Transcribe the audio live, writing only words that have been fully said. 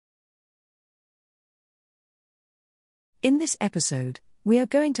In this episode, we are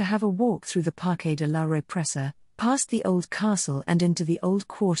going to have a walk through the Parque de la Represa, past the old castle and into the old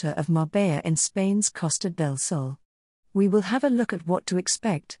quarter of Marbella in Spain's Costa del Sol. We will have a look at what to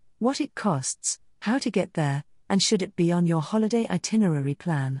expect, what it costs, how to get there, and should it be on your holiday itinerary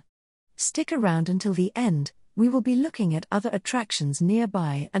plan. Stick around until the end, we will be looking at other attractions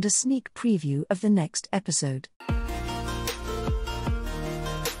nearby and a sneak preview of the next episode.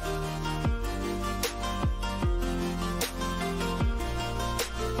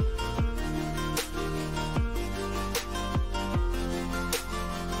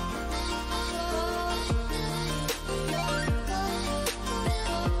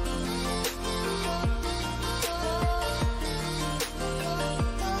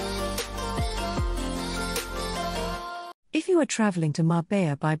 If you are traveling to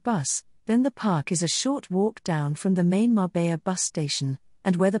Marbella by bus, then the park is a short walk down from the main Marbella bus station,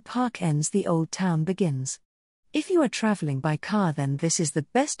 and where the park ends the old town begins. If you are traveling by car, then this is the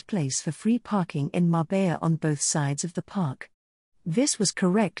best place for free parking in Marbella on both sides of the park. This was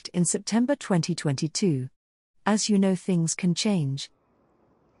correct in September 2022. As you know, things can change.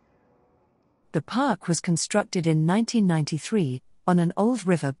 The park was constructed in 1993, on an old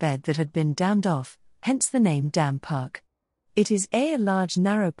river bed that had been dammed off, hence the name Dam Park. It is a large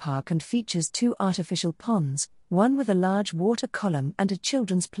narrow park and features two artificial ponds, one with a large water column and a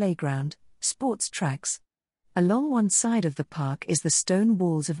children's playground, sports tracks. Along one side of the park is the stone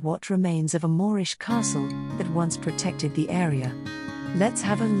walls of what remains of a Moorish castle that once protected the area. Let's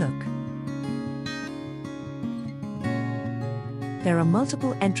have a look. There are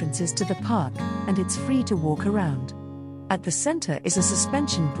multiple entrances to the park, and it's free to walk around. At the center is a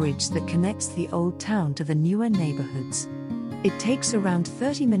suspension bridge that connects the old town to the newer neighborhoods. It takes around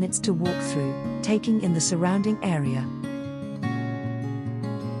 30 minutes to walk through, taking in the surrounding area.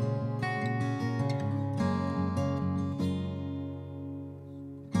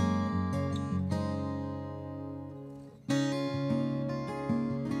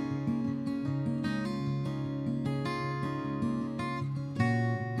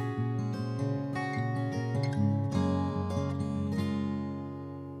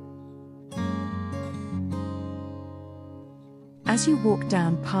 As you walk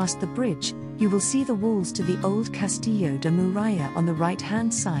down past the bridge, you will see the walls to the old Castillo de Muralla on the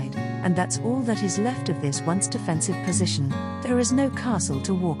right-hand side, and that's all that is left of this once defensive position. There is no castle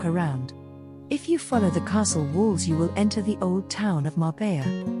to walk around. If you follow the castle walls, you will enter the old town of Marbella.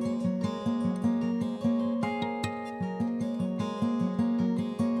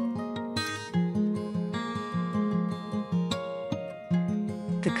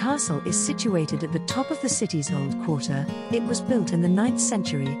 The castle is situated at the top of the city's old quarter. It was built in the 9th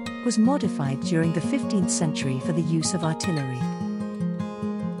century, was modified during the 15th century for the use of artillery.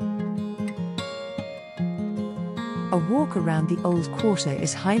 A walk around the old quarter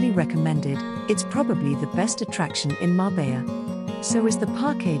is highly recommended. It's probably the best attraction in Marbella. So is the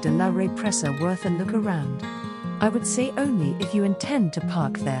Parque de la Represa worth a look around? I would say only if you intend to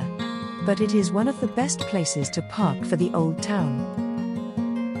park there. But it is one of the best places to park for the old town.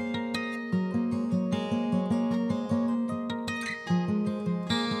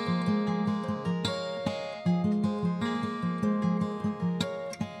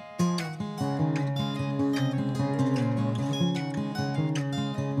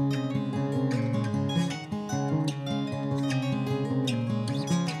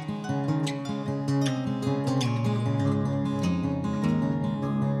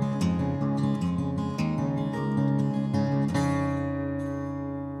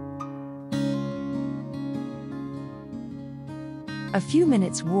 A few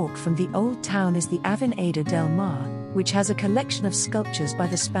minutes' walk from the old town is the Avenida del Mar, which has a collection of sculptures by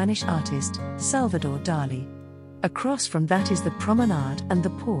the Spanish artist, Salvador Dali. Across from that is the promenade and the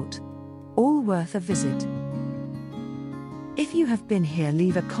port. All worth a visit. If you have been here,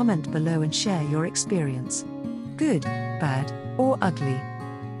 leave a comment below and share your experience. Good, bad, or ugly.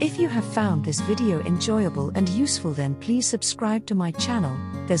 If you have found this video enjoyable and useful, then please subscribe to my channel.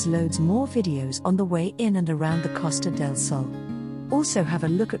 There's loads more videos on the way in and around the Costa del Sol. Also have a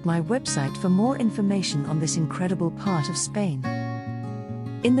look at my website for more information on this incredible part of Spain.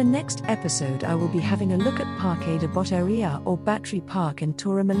 In the next episode, I will be having a look at Parque de Botteria or Battery Park in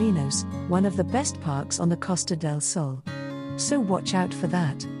Torremolinos, one of the best parks on the Costa del Sol. So watch out for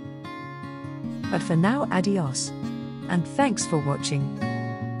that. But for now, adios. And thanks for watching.